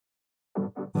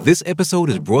This episode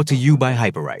is brought to you by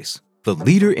Hyperice, the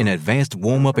leader in advanced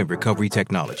warm-up and recovery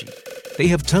technology. They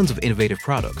have tons of innovative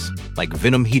products, like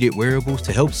Venom-heated wearables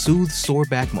to help soothe sore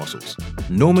back muscles,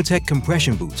 Normatec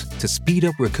compression boots to speed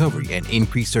up recovery and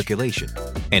increase circulation,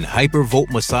 and Hypervolt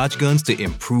massage guns to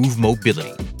improve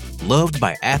mobility. Loved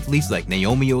by athletes like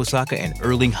Naomi Osaka and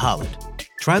Erling Haaland.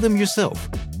 Try them yourself.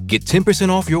 Get 10%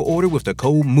 off your order with the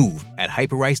code MOVE at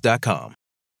hyperice.com.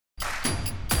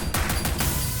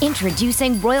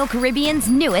 Introducing Royal Caribbean's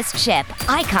newest ship,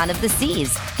 Icon of the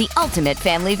Seas, the ultimate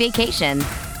family vacation.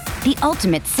 The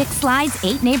ultimate 6 slides,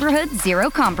 8 neighborhoods,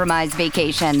 0 compromise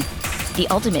vacation. The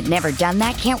ultimate never done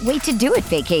that, can't wait to do it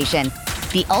vacation.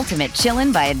 The ultimate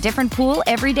chillin' by a different pool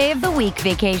every day of the week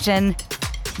vacation.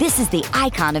 This is the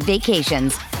Icon of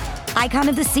Vacations. Icon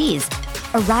of the Seas,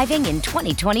 arriving in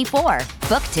 2024.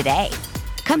 Book today.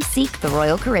 Come seek the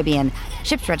Royal Caribbean.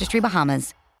 Ships Registry,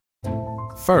 Bahamas.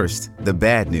 First, the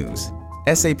bad news.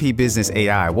 SAP Business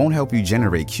AI won't help you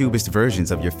generate cubist versions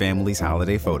of your family's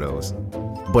holiday photos.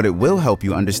 But it will help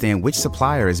you understand which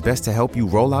supplier is best to help you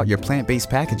roll out your plant-based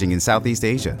packaging in Southeast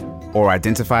Asia, or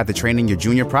identify the training your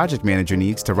junior project manager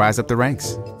needs to rise up the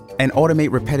ranks, and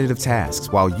automate repetitive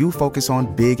tasks while you focus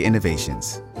on big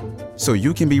innovations, so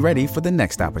you can be ready for the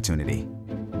next opportunity.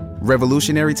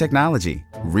 Revolutionary technology,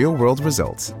 real-world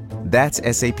results. That's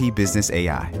SAP Business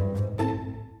AI.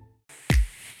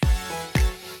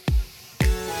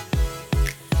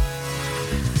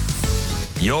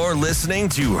 You're listening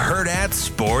to Hurrdat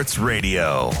Sports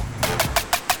Radio.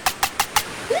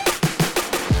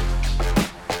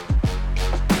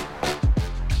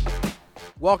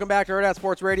 Welcome back to Hurrdat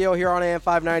Sports Radio here on AM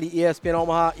 590, ESPN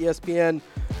Omaha, ESPN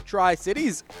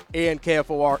Tri-Cities, and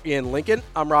KFOR in Lincoln.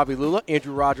 I'm Robbie Lula.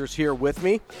 Andrew Rogers here with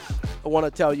me. I want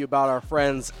to tell you about our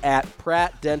friends at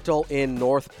Pratt Dental in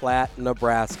North Platte,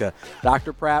 Nebraska.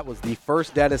 Dr. Pratt was the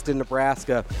first dentist in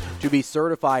Nebraska to be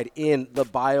certified in the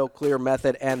BioClear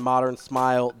method and modern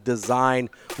smile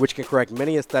design, which can correct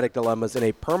many aesthetic dilemmas in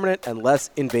a permanent and less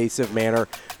invasive manner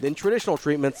than traditional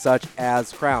treatments such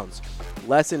as crowns.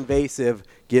 Less invasive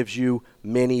gives you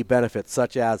many benefits,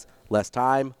 such as less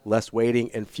time, less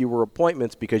waiting, and fewer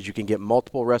appointments because you can get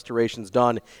multiple restorations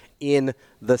done in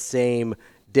the same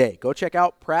day. Go check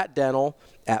out Pratt Dental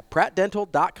at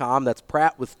prattdental.com. That's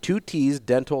Pratt with 2 T's,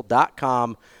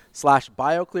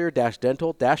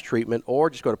 dental.com/BioClear-dental-treatment, or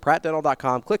just go to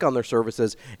prattdental.com, click on their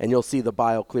services, and you'll see the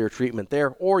BioClear treatment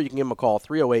there, or you can give them a call,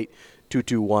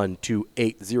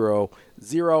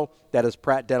 308-221-2800. That is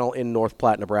Pratt Dental in North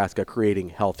Platte, Nebraska, creating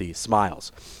healthy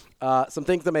smiles. Some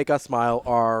things that make us smile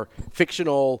are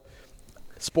fictional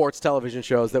sports television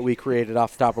shows that we created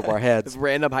off the top of our heads.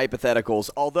 Random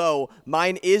hypotheticals, although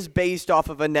mine is based off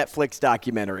of a Netflix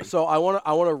documentary. So I want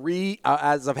to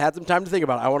as I've had some time to think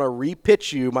about it, I want to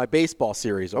re-pitch you my baseball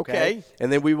series, okay?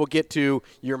 And then we will get to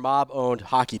your mob-owned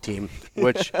hockey team,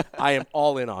 which I am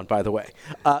all in on, by the way.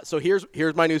 So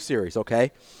here's my new series,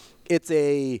 okay? It's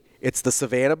the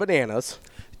Savannah Bananas.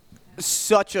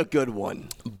 Such a good one.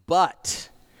 But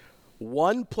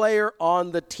one player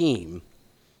on the team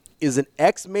is an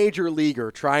ex-major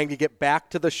leaguer trying to get back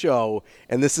to the show,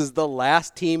 and this is the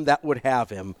last team that would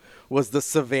have him, was the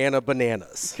Savannah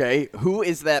Bananas. Okay, who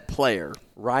is that player?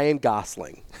 Ryan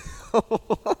Gosling.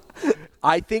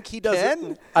 I think he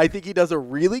does a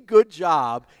really good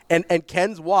job, and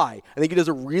Ken's why. I think he does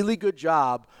a really good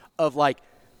job of like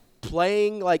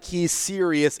playing like he's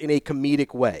serious in a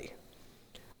comedic way.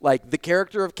 Like the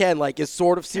character of Ken like is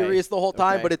sort of serious the whole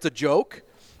time, but it's a joke.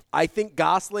 I think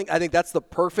Gosling, that's the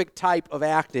perfect type of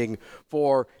acting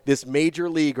for this major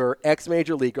leaguer,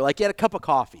 ex-major leaguer. Like he had a cup of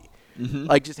coffee.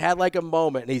 Like just had like a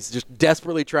moment, and he's just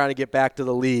desperately trying to get back to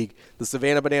the league. The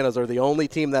Savannah Bananas are the only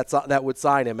team that would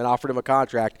sign him and offered him a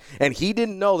contract. And he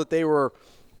didn't know that they were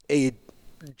a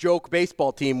joke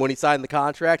baseball team when he signed the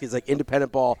contract. He's like,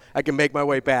 independent ball, I can make my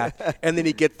way back. And then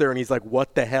he gets there and he's like,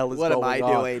 what the hell is going on? What am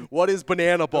I doing? What is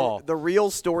banana ball? The real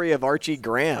story of Archie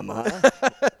Graham, huh?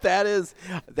 That is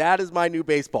my new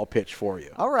baseball pitch for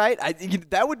you. All right.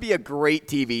 That would be a great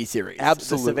TV series.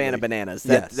 Absolutely. The Savannah Bananas.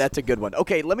 Yes. That's a good one.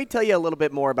 Okay, let me tell you a little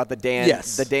bit more about the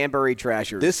Danbury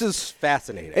Trashers. This is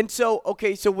fascinating. And so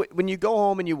when you go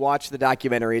home and you watch the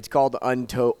documentary, it's called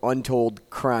Untold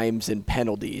Crimes and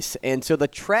Penalties. And so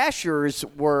the Trashers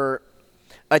were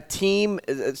a team.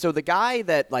 So the guy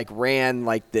that like ran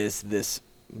like this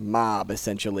mob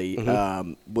essentially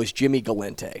was Jimmy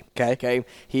Galante. Okay.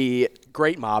 He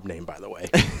great mob name, by the way.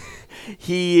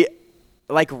 He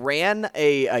like ran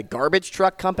a garbage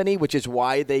truck company, which is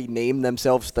why they named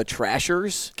themselves the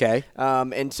Trashers. Okay.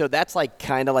 And so that's like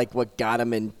kind of like what got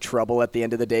him in trouble at the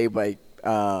end of the day by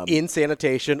In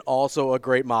Sanitation, also a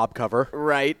great mob cover.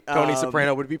 Right. Tony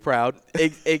Soprano would be proud.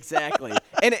 Exactly.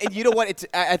 and you know what?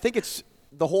 I think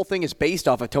the whole thing is based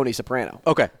off of Tony Soprano.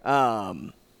 Okay.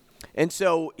 And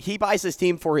so he buys this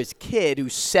team for his kid,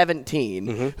 who's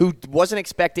 17, who wasn't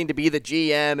expecting to be the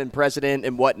GM and president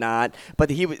and whatnot. But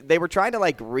they were trying to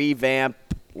like revamp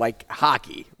like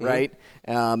hockey, right?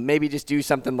 Maybe just do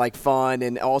something like fun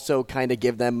and also kind of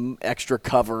give them extra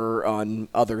cover on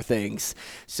other things.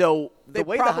 So They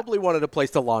probably wanted a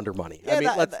place to launder money. Yeah, I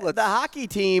mean, let's the hockey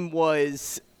team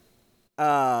was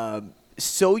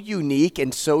so unique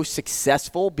and so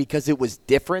successful because it was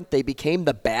different. They became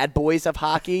the bad boys of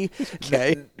hockey.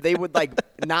 Okay. They would like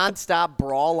nonstop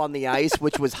brawl on the ice,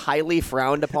 which was highly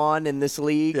frowned upon in this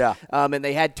league. Yeah. And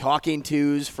they had talking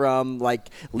tos from like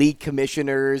league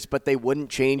commissioners, but they wouldn't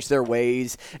change their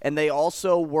ways. And they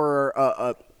also were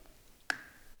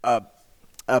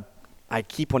I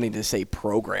keep wanting to say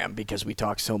program because we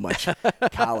talk so much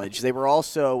college. They were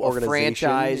also a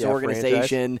franchise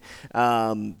organization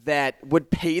that would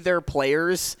pay their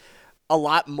players a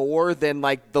lot more than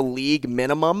like the league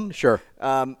minimum. Sure.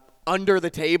 Under the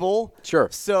table. Sure.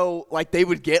 So like they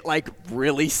would get like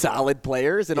really solid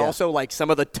players and also like some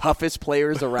of the toughest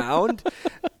players around.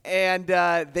 And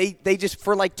they just,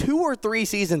 for like 2 or 3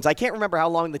 seasons, I can't remember how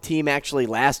long the team actually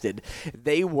lasted,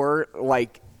 they were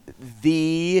like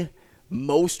the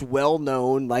most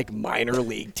well-known like minor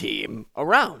league team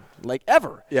around, like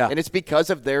ever. Yeah. And it's because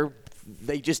of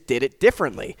they just did it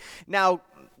differently. Now,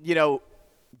 you know,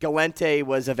 Galente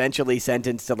was eventually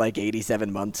sentenced to like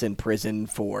 87 months in prison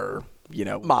for, you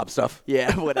know, mob stuff.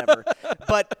 Yeah, whatever.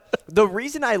 But the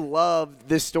reason I love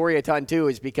this story a ton too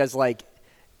is because like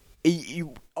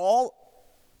all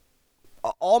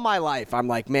my life, I'm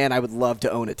like, man, I would love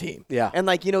to own a team. Yeah. And,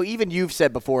 like, you know, even you've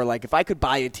said before, like, if I could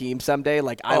buy a team someday,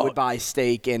 like, I would buy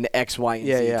stake in X, Y, and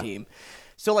Z team.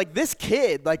 So, like, this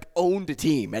kid, like, owned a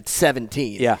team at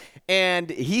 17. Yeah. And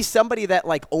he's somebody that,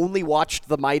 like, only watched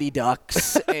the Mighty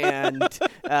Ducks. And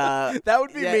that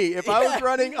would be me. If I was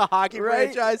running a hockey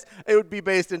franchise, it would be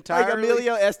based entirely. Like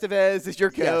Emilio Estevez is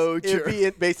your coach. Yes, it would be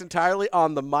based entirely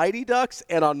on the Mighty Ducks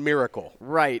and on Miracle.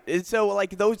 Right. And so,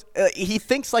 like, those, he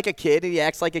thinks like a kid and he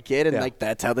acts like a kid. And, like,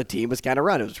 that's how the team was kind of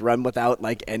run. It was run without,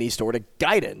 like, any sort of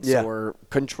guidance or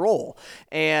control.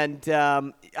 And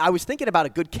I was thinking about a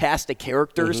good cast of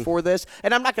characters for this.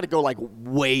 And I'm not going to go, like,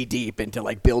 way deep into,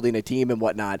 like, building a team and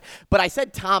whatnot. But I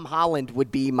said Tom Holland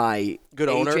would be my good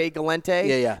owner. AJ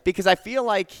Galente. Yeah. Because I feel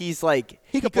like he's, like...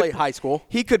 He could play high school.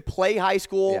 He could play high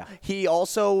school. Yeah. He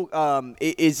also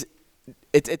is...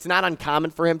 It's not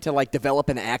uncommon for him to, like, develop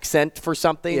an accent for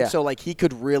something. Yeah. So, like, he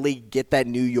could really get that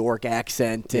New York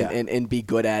accent and be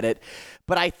good at it.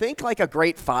 But I think, like, a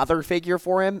great father figure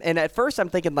for him, and at first I'm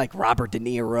thinking, like, Robert De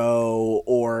Niro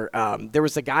or there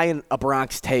was a guy in A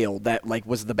Bronx Tale that, like,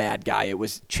 was the bad guy. It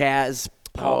was Chaz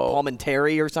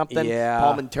Palminteri or something. Yeah.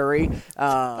 Palminteri.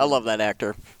 I love that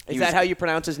actor. Is that how you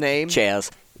pronounce his name?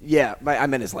 Chaz. Yeah, I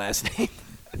meant his last name.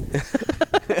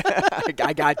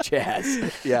 I got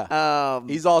Chaz. Yeah.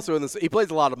 He's also in this. He plays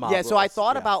a lot of mob Yeah, so I roles.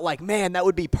 thought about, like, man, that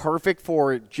would be perfect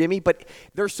for Jimmy, but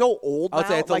they're so old now. I would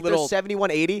say it's like, a little... they're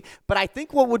 71, 80. But I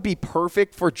think what would be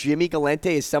perfect for Jimmy Galente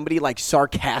is somebody, like,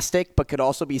 sarcastic but could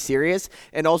also be serious,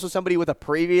 and also somebody with a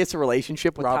previous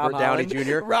relationship with Robert Tom Downey Holland.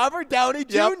 Jr. Robert Downey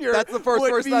Jr. Yep, that's the first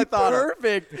would person be I thought of.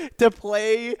 perfect to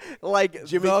play, like,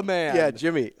 Jimmy, the man. Yeah,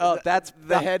 Jimmy. Oh, that's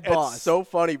the head boss. It's so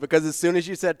funny because as soon as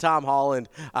you said Tom Holland,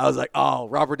 I was like, oh,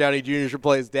 Robert Downey Jr. should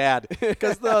play his dad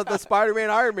because the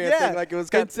Spider-Man Iron Man thing, like it was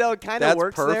kind and so it kind of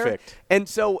works perfect. there. And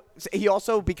so he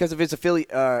also, because of his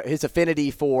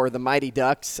affinity for the Mighty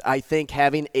Ducks, I think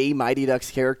having a Mighty Ducks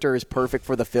character is perfect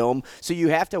for the film. So you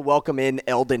have to welcome in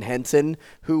Eldon Henson,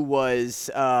 who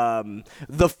was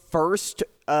the first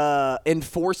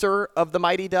enforcer of the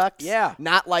Mighty Ducks. Yeah.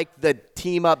 Not like the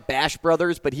team up Bash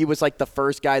Brothers, but he was like the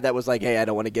first guy that was like, hey, I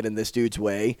don't want to get in this dude's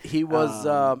way. He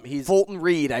was he's Fulton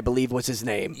Reed, I believe was his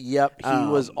name. Yep. He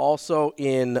was also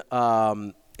in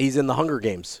he's in the Hunger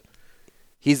Games.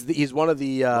 He's one of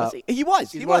the He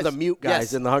was one of the mute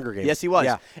guys in the Hunger Games. Yes, he was.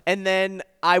 Yeah. And then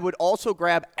I would also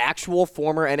grab actual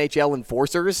former NHL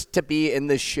enforcers to be in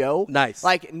this show. Nice.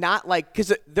 Like, not like,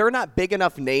 because they're not big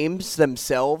enough names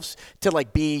themselves to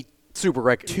like be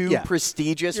super too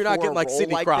prestigious. You're not for getting a like role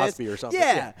Sidney like Crosby this. or something.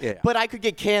 Yeah. Yeah. But I could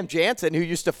get Cam Jansen, who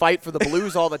used to fight for the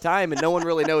Blues all the time, and no one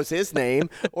really knows his name.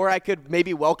 Or I could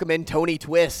maybe welcome in Tony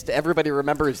Twist. Everybody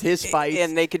remembers his fights.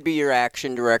 And they could be your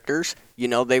action directors. You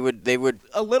know, they would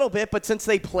a little bit, but since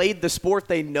they played the sport,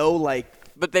 they know like.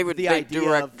 But they would the they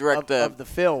idea direct of the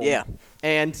film. Yeah.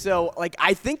 And so, like,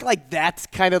 I think like that's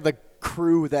kind of the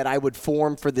crew that I would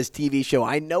form for this TV show.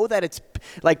 I know that it's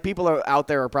like people are out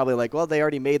there are probably like, well, they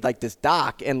already made like this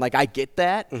doc, and like I get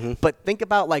that, but think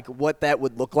about like what that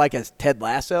would look like as Ted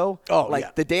Lasso. Oh, like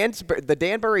yeah. the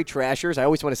Danbury Trashers. I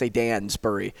always want to say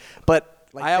Dansbury, but.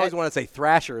 Like I always want to say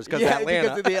Thrashers because Atlanta.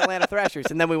 because of the Atlanta Thrashers.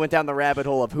 And then we went down the rabbit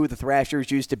hole of who the Thrashers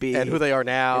used to be. And who they are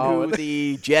now. And who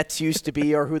the Jets used to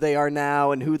be or who they are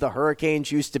now and who the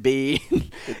Hurricanes used to be.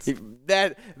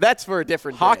 That's for a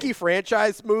different day. Hockey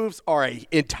franchise moves are an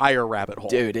entire rabbit hole.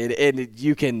 Dude,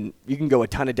 you can go a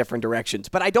ton of different directions.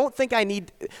 But I don't think I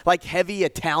need like heavy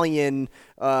Italian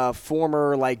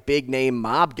former like big name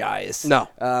mob guys. No,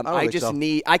 I just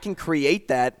need I can create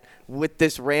that with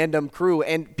this random crew,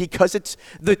 and because it's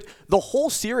the whole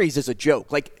series is a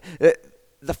joke. Like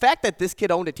the fact that this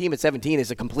kid owned a team at 17 is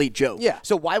a complete joke. Yeah.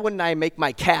 So why wouldn't I make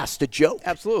my cast a joke?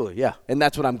 Absolutely, yeah. And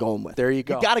that's what I'm going with. There you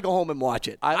go. You got to go home and watch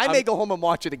it. I may go home and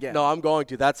watch it again. No, I'm going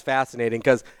to. That's fascinating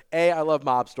because I love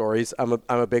mob stories. I'm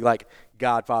a big like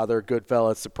Godfather,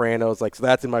 Goodfellas, Sopranos, like so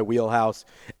that's in my wheelhouse,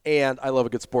 and I love a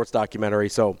good sports documentary.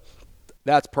 So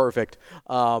that's perfect.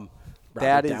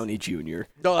 Robert Downey Jr.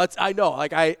 No, I know.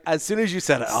 Like as soon as you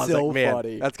said it, I was So like, man,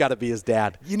 funny. that's got to be his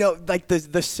dad. You know, like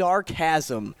the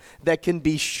sarcasm that can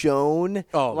be shown,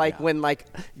 when like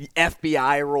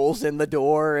FBI rolls in the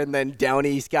door and then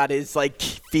Downey's got his like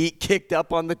feet kicked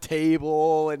up on the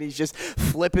table and he's just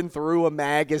flipping through a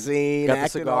magazine, Got the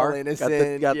acting cigar. all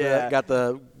innocent. Got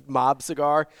the mob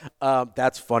cigar.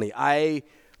 That's funny.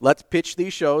 Let's pitch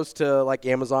these shows to like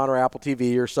Amazon or Apple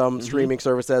TV or some streaming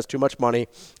service that has too much money.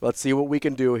 Let's see what we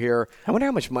can do here. I wonder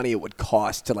how much money it would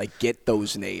cost to like get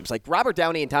those names. Like Robert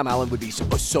Downey and Tom Holland would be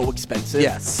so expensive.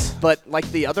 Yes. But like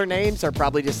the other names are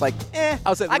probably just like,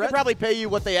 I could probably pay you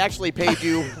what they actually paid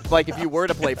you like if you were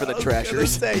to play for the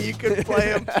Trashers. Say you could play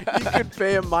him. You could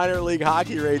pay him minor league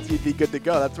hockey rates. You'd be good to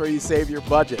go. That's where you save your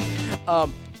budget.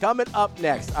 Coming up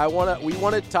next, we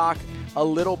want to talk a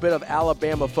little bit of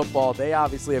Alabama football. They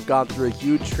obviously have gone through a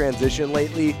huge transition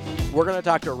lately. We're going to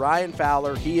talk to Ryan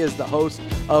Fowler. He is the host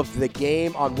of The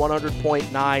Game on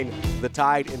 100.9 The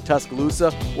Tide in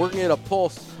Tuscaloosa. We're going to get a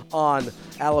pulse on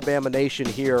Alabama Nation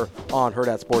here on Herd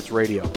at Sports Radio.